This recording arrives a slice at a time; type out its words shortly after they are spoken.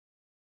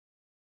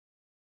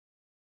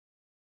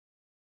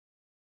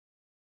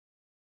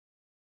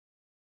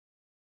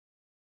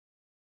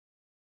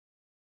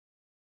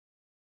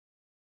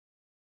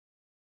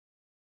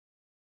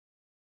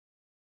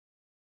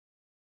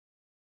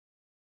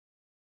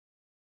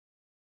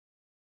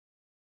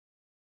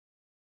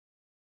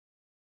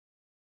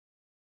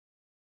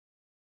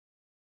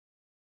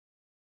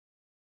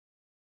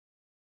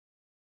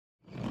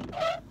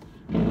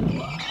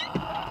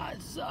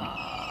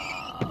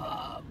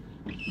Sup?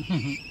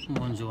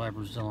 One's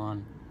wiper still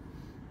on.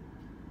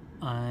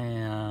 I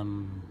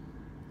am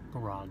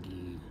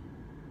groggy.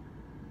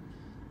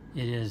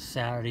 It is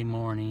Saturday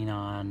morning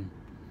on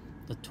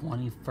the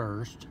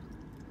 21st.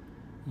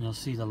 You'll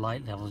see the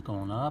light levels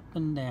going up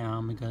and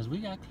down because we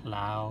got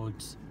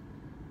clouds.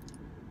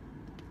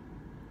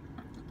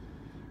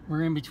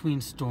 We're in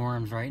between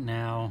storms right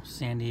now.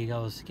 San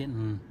Diego's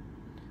getting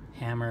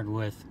hammered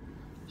with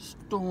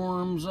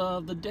storms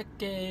of the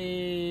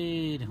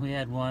decade. We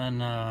had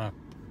one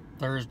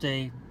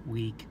Thursday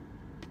week.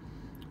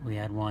 We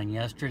had one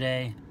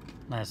yesterday,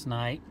 last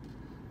night.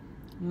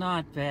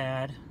 Not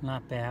bad,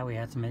 not bad. We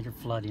had some major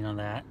flooding on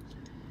that.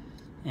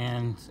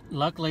 And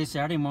luckily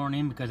Saturday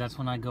morning, because that's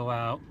when I go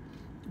out,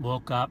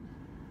 woke up.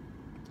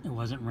 It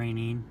wasn't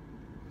raining.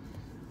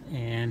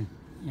 And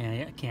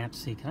yeah, I can't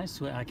see. Can I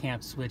switch? I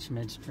can't switch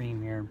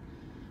midstream here.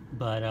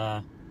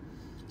 But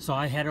so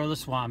I head over the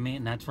swap meet,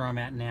 and that's where I'm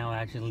at now,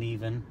 actually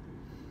leaving.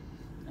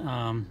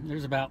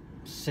 There's about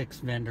 6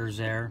 vendors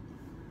there,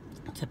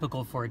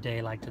 typical for a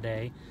day like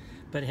today.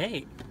 But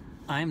hey,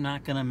 I'm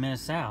not gonna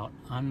miss out.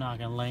 I'm not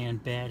gonna lay in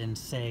bed and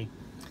say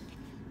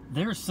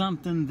there's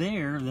something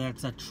there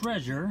that's a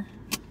treasure,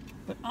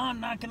 but I'm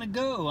not gonna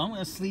go. I'm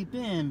gonna sleep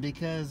in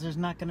because there's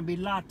not gonna be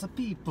lots of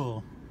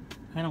people.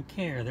 I don't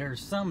care. There's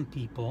some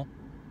people,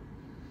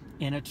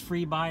 and it's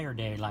free buyer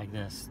day like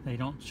this. They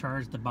don't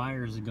charge the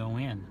buyers to go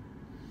in.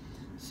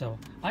 So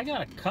I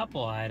got a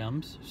couple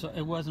items, so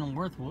it wasn't a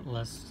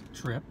worthless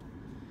trip.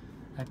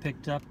 I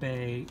picked up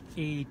a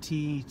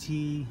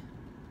ATT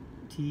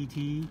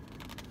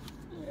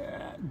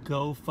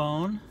Go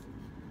phone,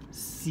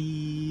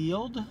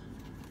 sealed.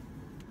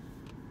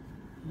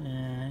 I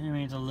mean,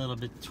 it's a little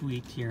bit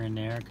tweaked here and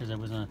there because it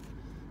was a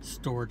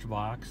storage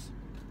box.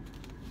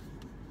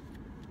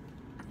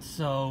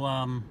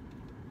 So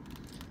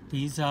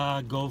these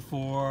go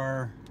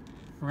for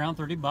around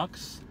 30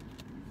 bucks.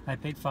 I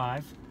paid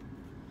 5.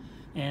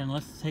 And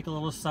let's take a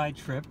little side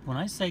trip. When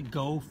I say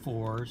go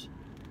fors,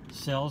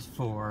 sells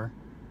for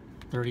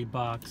 30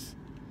 bucks,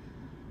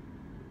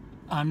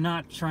 I'm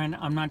not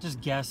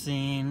just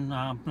guessing.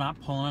 I'm not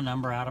pulling a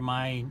number out of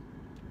my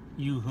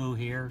yoo-hoo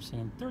here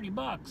saying 30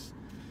 bucks.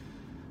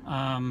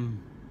 I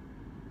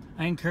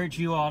encourage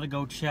you all to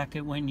go check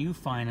it when you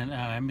find an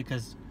item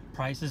because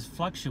prices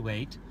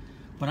fluctuate.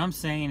 What I'm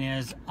saying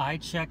is I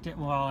checked it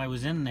while I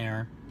was in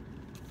there,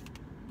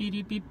 beep,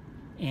 beep, beep,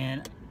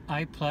 and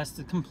I pressed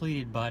the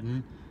completed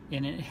button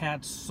and it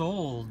had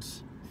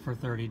solds for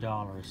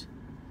 $30.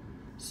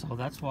 So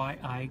that's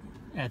why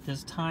at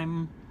this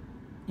time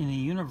in the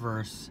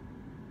universe,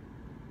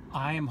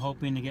 I am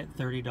hoping to get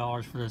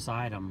 $30 for this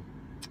item.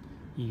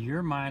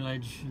 Your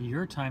mileage,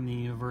 your time in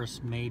the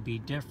universe may be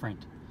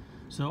different.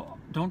 So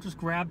don't just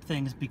grab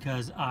things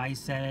because I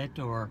said it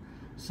or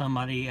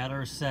somebody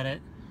else said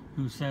it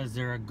who says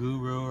they're a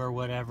guru or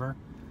whatever.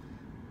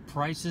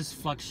 Prices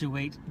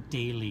fluctuate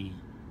daily.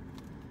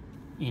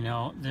 You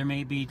know, there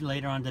may be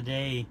later on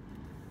today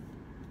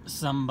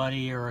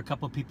somebody or a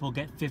couple people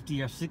get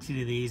 50 or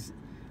 60 of these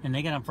and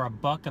they get them for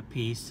 $1 a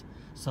piece,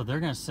 so they're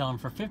going to sell them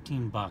for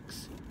 15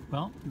 bucks.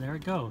 Well, there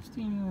it goes.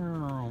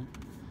 So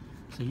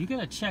you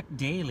got to check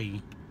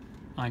daily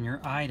on your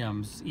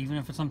items, even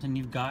if it's something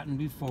you've gotten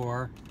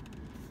before.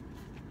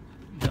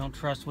 Don't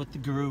trust what the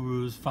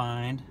gurus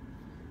find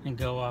and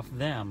go off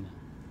them.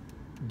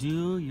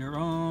 Do your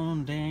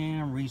own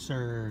damn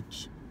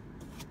research.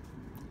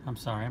 I'm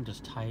sorry, I'm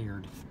just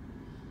tired.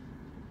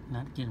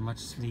 Not getting much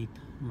sleep.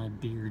 My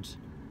beard's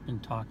been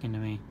talking to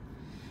me.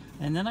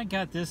 And then I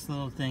got this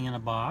little thing in a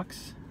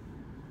box.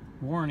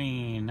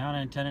 Warning, not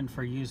intended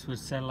for use with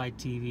satellite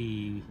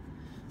TV.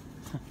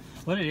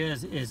 What it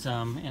is,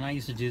 and I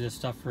used to do this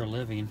stuff for a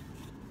living.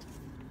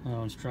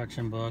 Oh,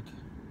 instruction book.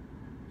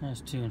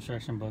 There's 2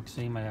 instruction books,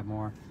 so you might have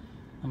more.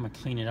 I'm gonna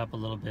clean it up a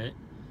little bit.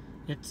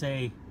 It's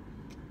a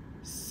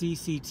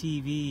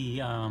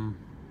CCTV,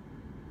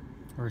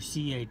 or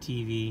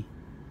CATV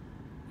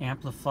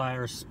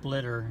amplifier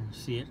splitter.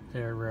 See it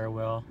there very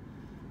well.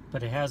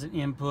 But it has an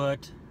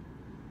input,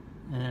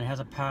 and then it has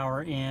a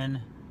power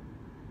in,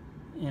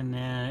 and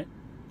then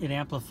it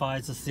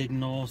amplifies the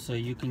signal so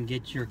you can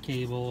get your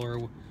cable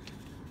or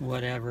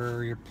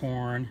whatever, your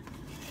porn.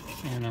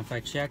 And if I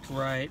checked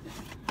right,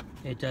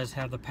 it does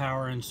have the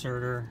power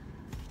inserter.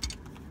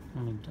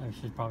 I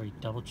should probably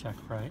double check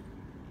right.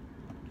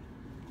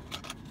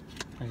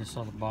 I just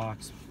saw the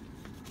box.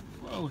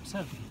 Whoa, it's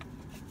heavy.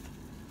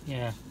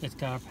 Yeah, it's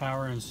got a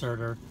power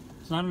inserter.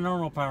 It's not a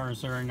normal power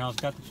inserter. No, it's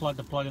got the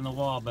plug in the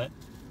wall, but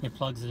it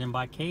plugs it in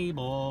by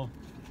cable.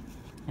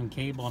 And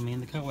cable, I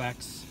mean the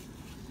coax.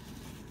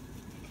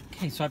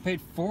 Okay, so I paid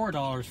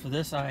 $4 for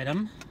this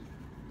item,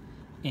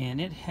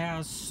 and it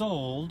has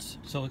solds,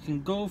 so it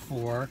can go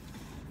for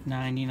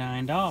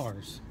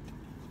 $99.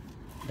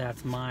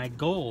 That's my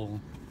goal,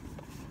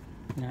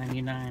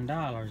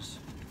 $99.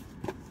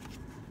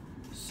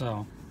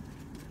 So,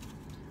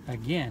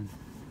 again,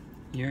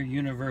 your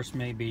universe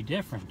may be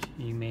different.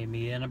 You may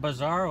be in a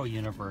bizarro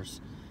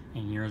universe,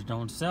 and yours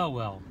don't sell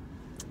well.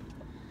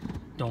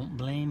 Don't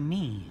blame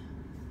me.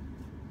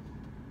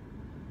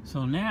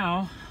 So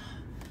now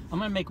I'm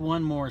gonna make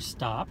one more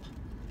stop.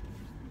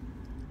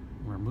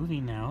 We're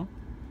moving now.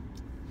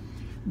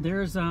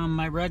 There's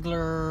my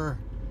regular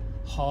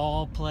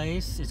haul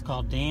place. It's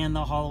called Dan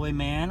the Haulaway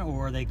Man,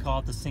 or they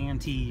call it the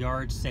Santee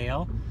Yard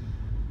Sale.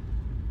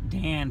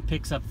 Dan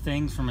picks up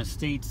things from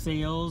estate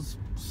sales,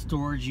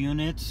 storage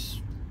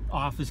units,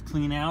 office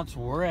cleanouts,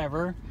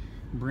 wherever,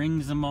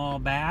 brings them all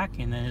back,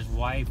 and then his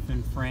wife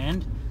and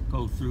friend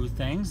go through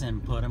things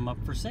and put them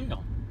up for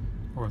sale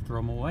or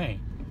throw them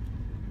away.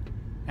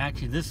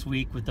 Actually, this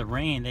week with the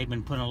rain, they've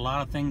been putting a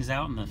lot of things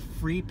out in the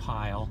free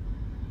pile,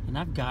 and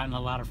I've gotten a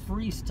lot of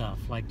free stuff.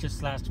 Like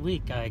just last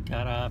week, I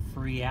got a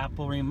free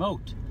Apple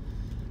remote.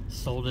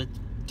 Sold it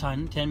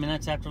 10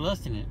 minutes after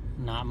listing it.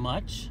 Not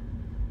much,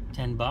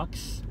 10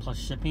 bucks plus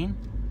shipping,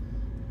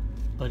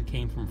 but it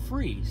came from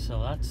free,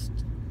 so that's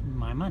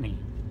my money.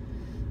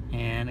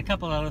 And a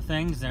couple other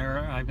things there,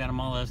 I've got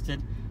them all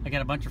listed. I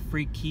got a bunch of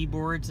free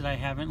keyboards that I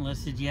haven't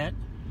listed yet.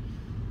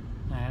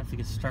 I have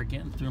to start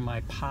getting through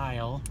my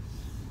pile.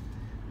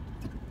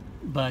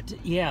 But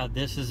yeah,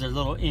 this is a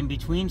little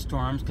in-between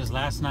storms, because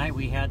last night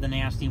we had the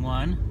nasty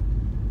one.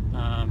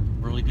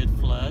 Really good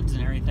floods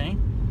and everything.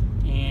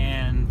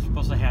 And we're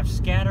supposed to have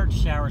scattered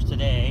showers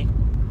today.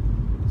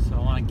 So I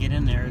want to get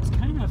in there. It's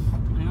kind of,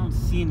 I don't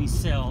see any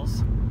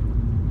cells.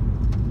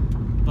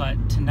 But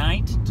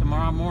tonight,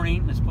 tomorrow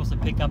morning, it's supposed to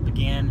pick up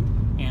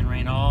again and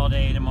rain all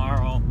day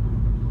tomorrow.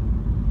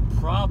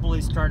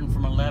 Probably starting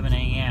from 11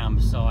 a.m.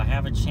 So I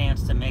have a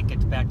chance to make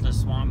it back to the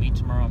swamp meet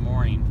tomorrow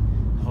morning.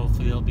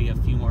 Hopefully there'll be a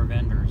few more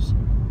vendors.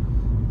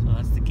 So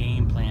that's the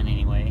game plan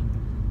anyway.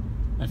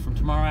 And from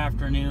tomorrow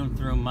afternoon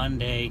through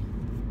Monday,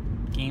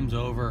 game's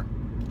over.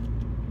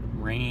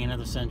 Rain of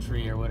the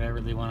century or whatever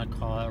they want to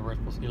call it. We're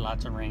supposed to get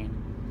lots of rain.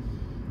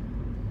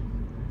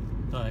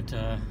 But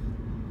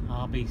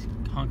I'll be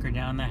hunkered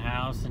down in the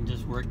house and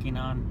just working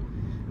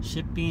on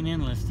shipping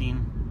and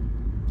listing.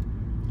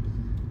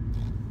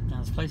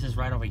 Now this place is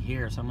right over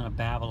here, so I'm going to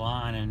babble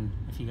on, and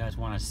if you guys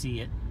want to see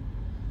it,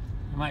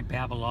 I might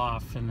babble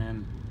off and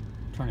then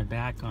turn it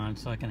back on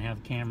so I can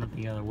have the camera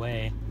the other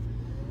way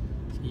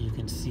so you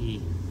can see.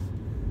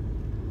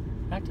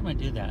 In fact, I'm going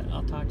to do that.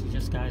 I'll talk to you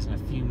just guys in a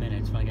few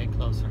minutes when I get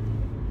closer.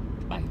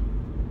 Bye.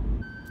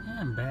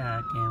 I'm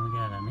back, and we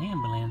got an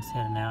ambulance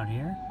heading out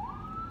here.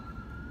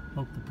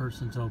 Hope the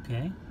person's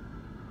okay.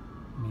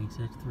 Makes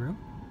it through.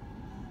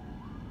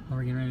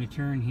 We're getting ready to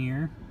turn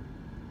here.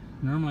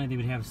 Normally they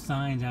would have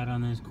signs out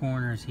on those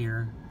corners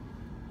here,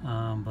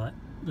 but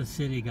the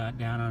city got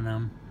down on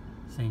them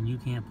saying you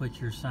can't put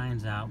your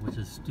signs out, which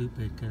is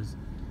stupid because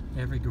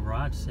every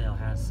garage sale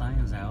has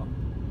signs out.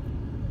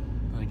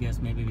 But I guess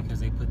maybe because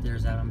they put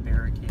theirs out on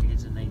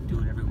barricades and they do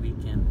it every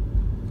weekend.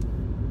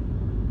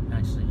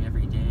 Actually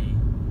every day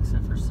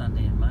except for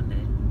Sunday and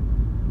Monday.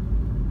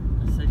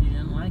 The city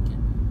didn't like it.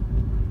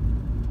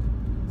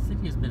 The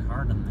city has been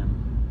hard on them.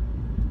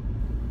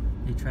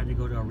 They tried to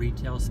go to a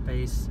retail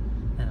space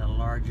that had a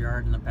large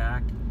yard in the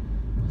back.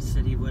 The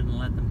city wouldn't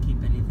let them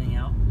keep anything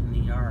out in the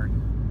yard.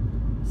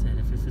 Said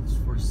if it's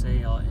for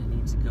sale, it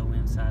needs to go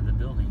inside the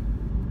building.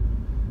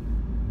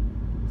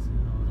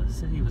 So the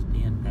city was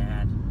being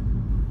bad,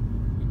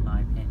 in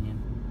my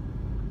opinion.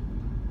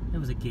 It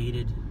was a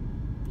gated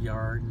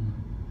yard, and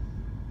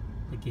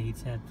the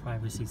gates had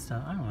privacy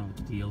stuff. I don't know what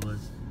the deal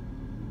was.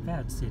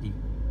 Bad city.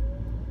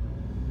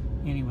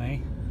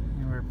 Anyway,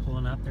 we're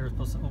pulling up. They were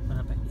supposed to open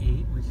up at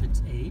 8, which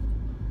it's 8.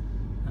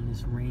 On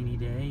this rainy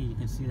day, you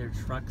can see their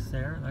trucks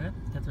there. Look,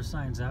 got their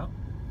signs out.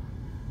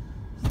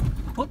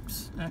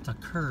 Whoops, that's a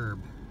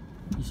curb.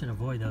 You should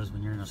avoid those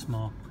when you're in a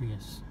small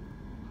Prius.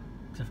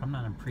 Except I'm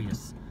not in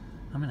Prius.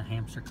 I'm in a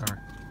hamster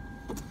car.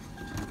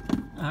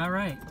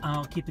 Alright,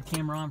 I'll keep the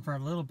camera on for a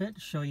little bit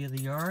to show you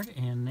the yard,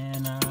 and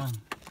then I'm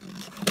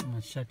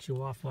going to shut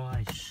you off while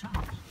I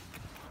shop.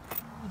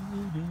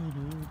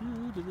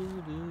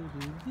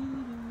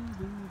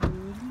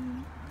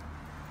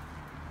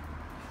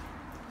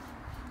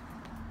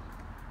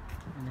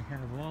 And they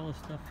have all the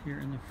stuff here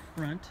in the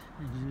front.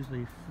 It's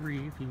usually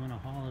free if you want to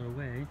haul it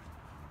away.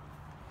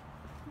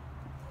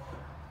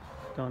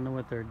 Don't know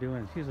what they're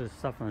doing. It's usually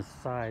stuff on the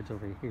sides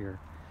over here.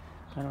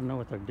 I don't know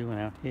what they're doing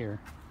out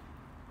here.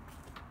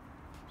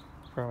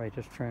 Probably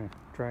just trying to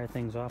dry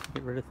things off and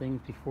get rid of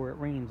things before it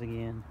rains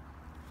again.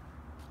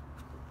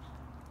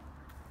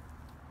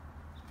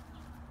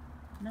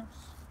 No.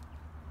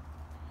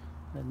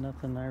 But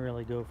nothing I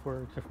really go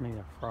for except for maybe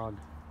a frog.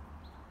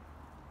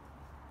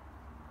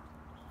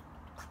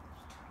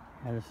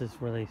 Yeah, this is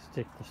where they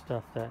stick the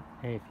stuff that,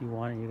 hey, if you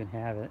want it, you can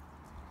have it.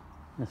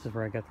 And this is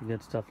where I got the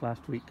good stuff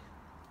last week.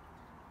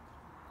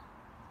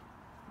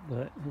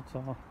 But it's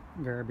all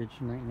garbage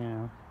right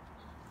now.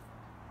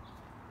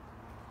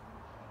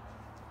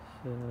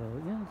 So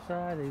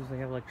inside, they usually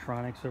have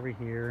electronics over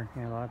here.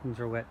 And a lot of things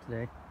are wet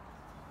today.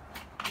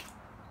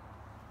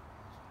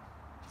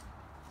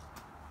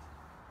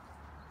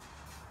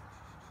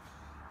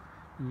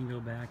 And you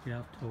go back, you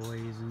have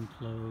toys and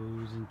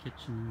clothes and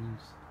kitchens.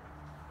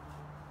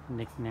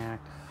 Knick-knack,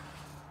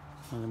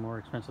 some of the more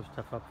expensive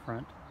stuff up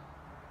front.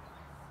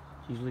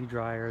 usually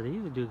drier. They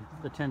usually do,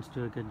 the tents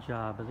do a good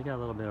job, but they got a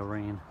little bit of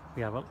rain.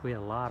 We had a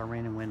lot of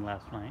rain and wind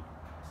last night.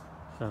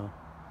 So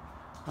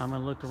I'm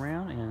gonna look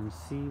around and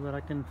see what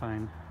I can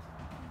find.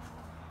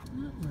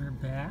 We're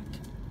back.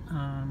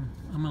 I'm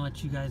gonna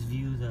let you guys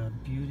view the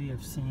beauty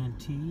of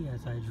Santee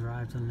as I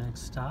drive to the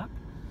next stop.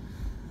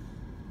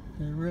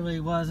 There really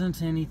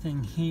wasn't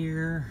anything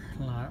here,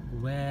 a lot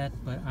wet,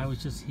 but I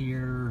was just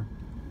here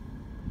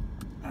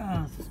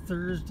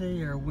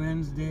Thursday or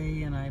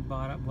Wednesday, and I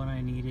bought up what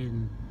I needed,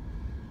 and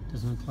it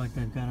doesn't look like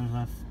I've got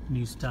enough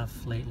new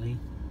stuff lately.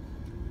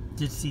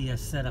 Did see a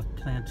set of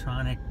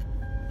Plantronic,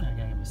 I gotta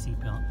get my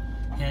seatbelt,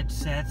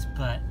 headsets,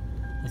 but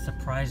it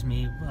surprised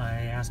me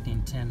by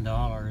asking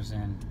 $10,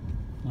 and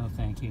no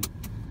thank you.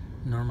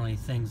 Normally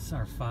things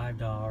are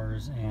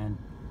 $5, and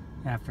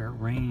after it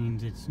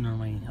rains it's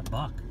normally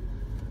 $1.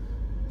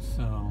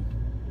 So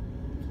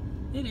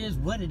it is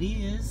what it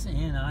is,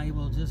 and I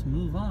will just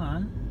move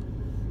on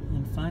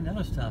and find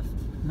other stuff.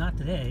 Not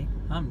today,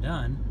 I'm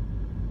done.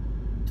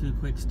 2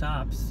 quick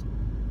stops.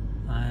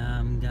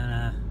 I'm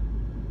gonna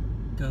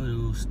go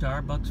to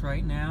Starbucks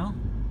right now,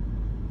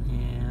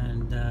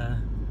 and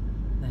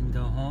then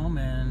go home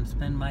and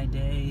spend my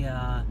day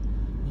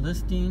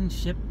listing,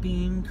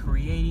 shipping,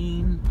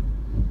 creating,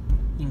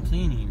 and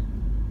cleaning.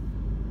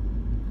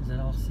 Is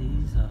that all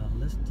C's?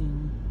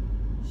 Listing,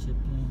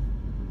 shipping.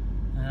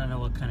 I don't know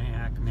what kind of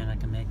acronym I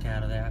can make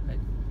out of that, but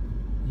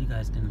you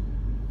guys can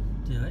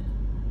do it.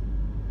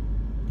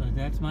 But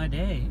that's my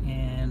day,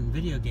 and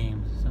video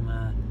games. So I'm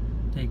gonna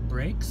take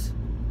breaks.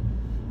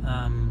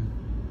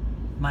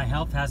 My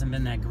health hasn't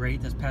been that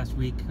great this past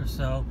week or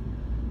so.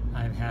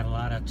 I've had a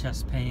lot of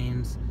chest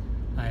pains.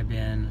 I've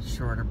been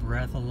short of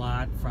breath a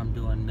lot from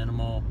doing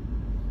minimal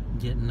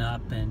getting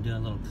up and doing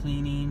a little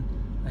cleaning.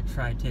 I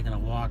tried taking a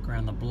walk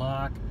around the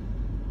block.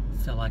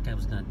 Felt like I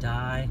was gonna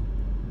die.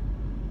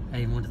 I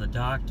even went to the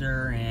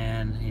doctor,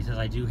 and he says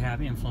I do have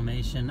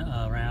inflammation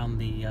around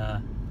the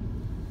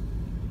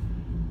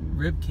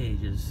rib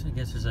cages. I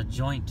guess there's a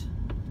joint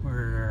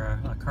where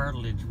a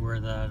cartilage where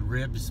the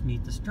ribs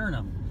meet the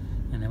sternum,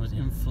 and it was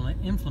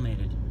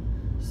inflamed.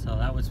 So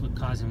that was what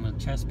caused him with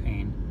chest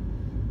pain.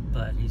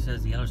 But he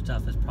says the other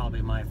stuff is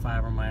probably my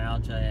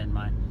fibromyalgia and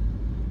my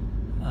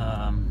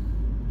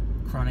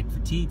chronic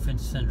fatigue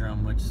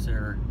syndrome, which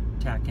they're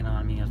tacking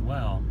on me as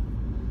well.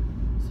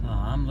 So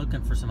I'm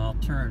looking for some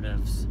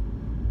alternatives.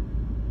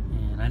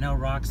 And I know,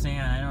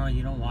 Roxanne, I know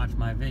you don't watch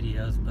my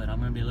videos, but I'm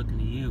going to be looking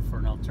to you for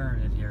an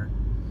alternative here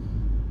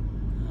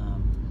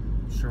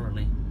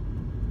shortly.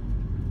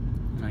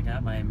 And I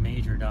got my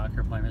major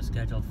doctor appointment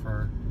scheduled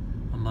for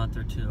a month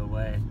or 2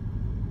 away.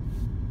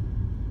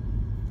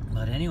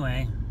 But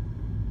anyway,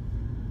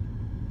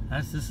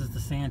 this is the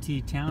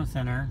Santee Town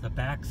Center, the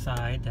back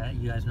side that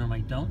you guys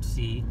normally don't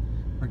see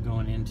we're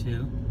going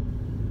into.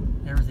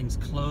 Everything's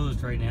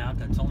closed right now.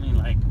 It's only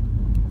like,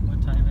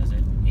 what time is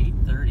it?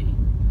 8:30.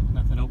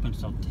 Nothing opens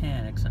till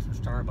 10 except for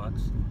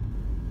Starbucks.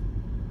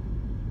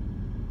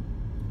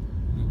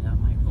 I got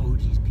my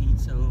OG's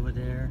Pizza over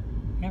there.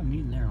 I haven't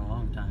eaten there in a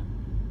long time.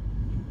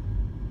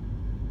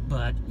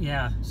 But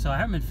yeah, so I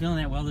haven't been feeling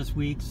that well this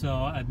week, so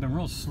I've been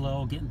real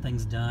slow getting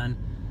things done.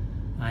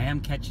 I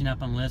am catching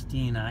up on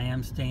listing. I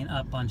am staying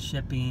up on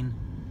shipping.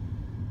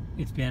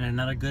 It's been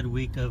another good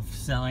week of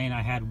selling.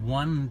 I had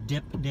one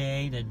dip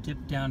day that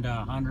dipped down to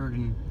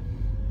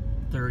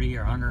 130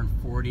 or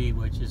 140,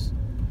 which is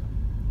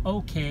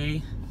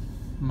okay.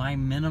 My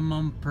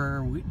minimum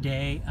per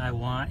day I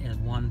want is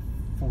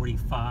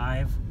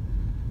 145,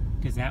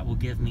 because that will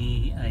give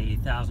me a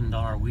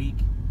 $1,000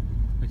 week,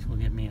 which will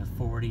give me a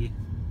 $4,000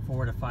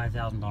 to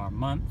 $5,000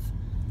 month,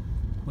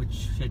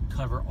 which should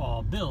cover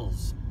all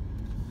bills.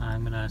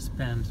 I'm gonna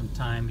spend some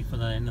time before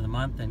the end of the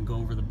month and go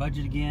over the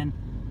budget again,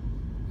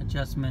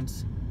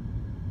 adjustments,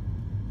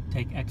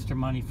 take extra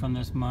money from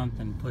this month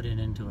and put it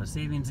into a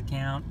savings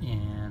account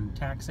and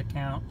tax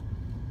account,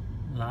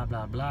 blah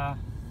blah blah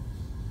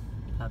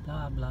blah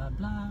blah blah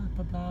blah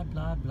blah blah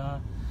blah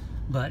blah.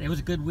 But it was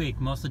a good week.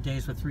 Most of the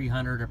days were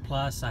 300 or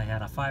plus. I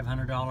had a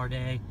 $500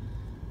 day,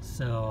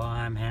 so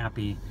I'm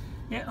happy.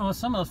 Yeah, well,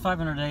 some of those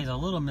 500 days are a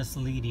little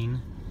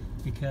misleading,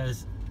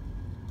 because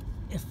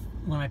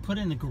when I put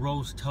in the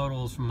gross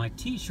totals from my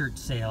t-shirt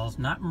sales,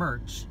 not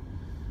merch,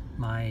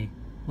 my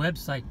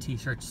website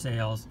t-shirt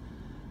sales,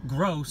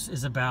 gross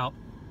is about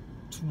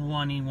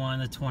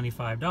 $21 to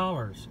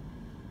 $25.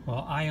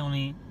 Well, I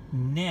only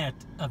net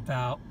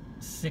about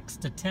 $6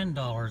 to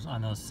 $10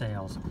 on those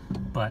sales,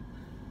 but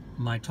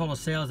my total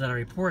sales that I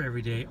report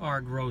every day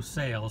are gross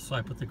sales, so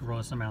I put the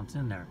gross amounts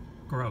in there.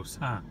 Gross,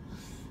 huh?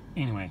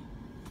 Anyway,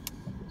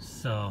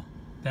 so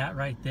that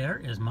right there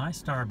is my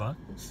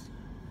Starbucks.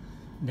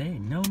 They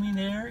know me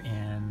there,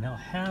 and they'll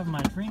have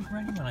my drink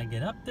ready when I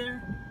get up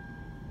there.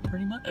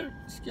 Pretty much.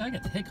 I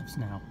got the hiccups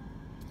now.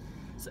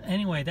 So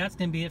anyway, that's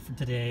gonna be it for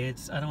today. I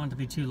don't want it to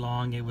be too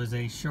long. It was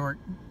a short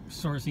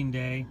sourcing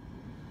day.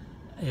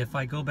 If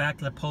I go back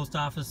to the post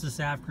office this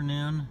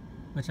afternoon,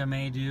 which I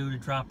may do to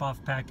drop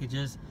off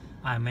packages,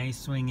 I may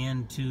swing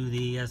into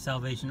the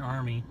Salvation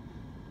Army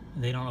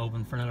they don't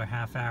open for another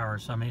half hour,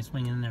 so I may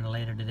swing in there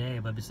later today.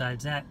 But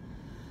besides that,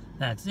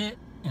 that's it.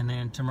 And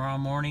then tomorrow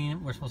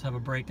morning we're supposed to have a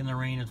break in the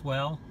rain as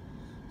well,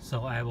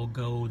 so I will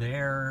go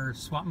there,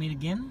 swap meet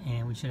again,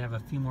 and we should have a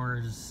few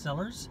more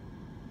sellers.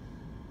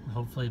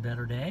 Hopefully a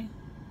better day.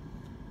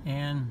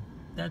 And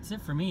that's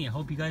it for me. I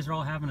hope you guys are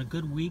all having a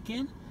good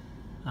weekend.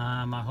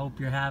 I hope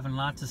you're having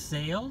lots of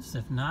sales.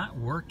 If not,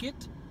 work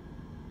it.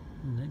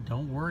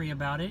 Don't worry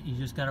about it. You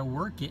just got to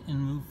work it and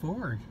move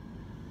forward.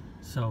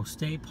 So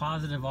stay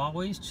positive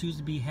always. Choose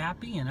to be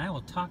happy, and I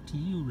will talk to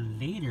you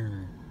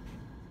later.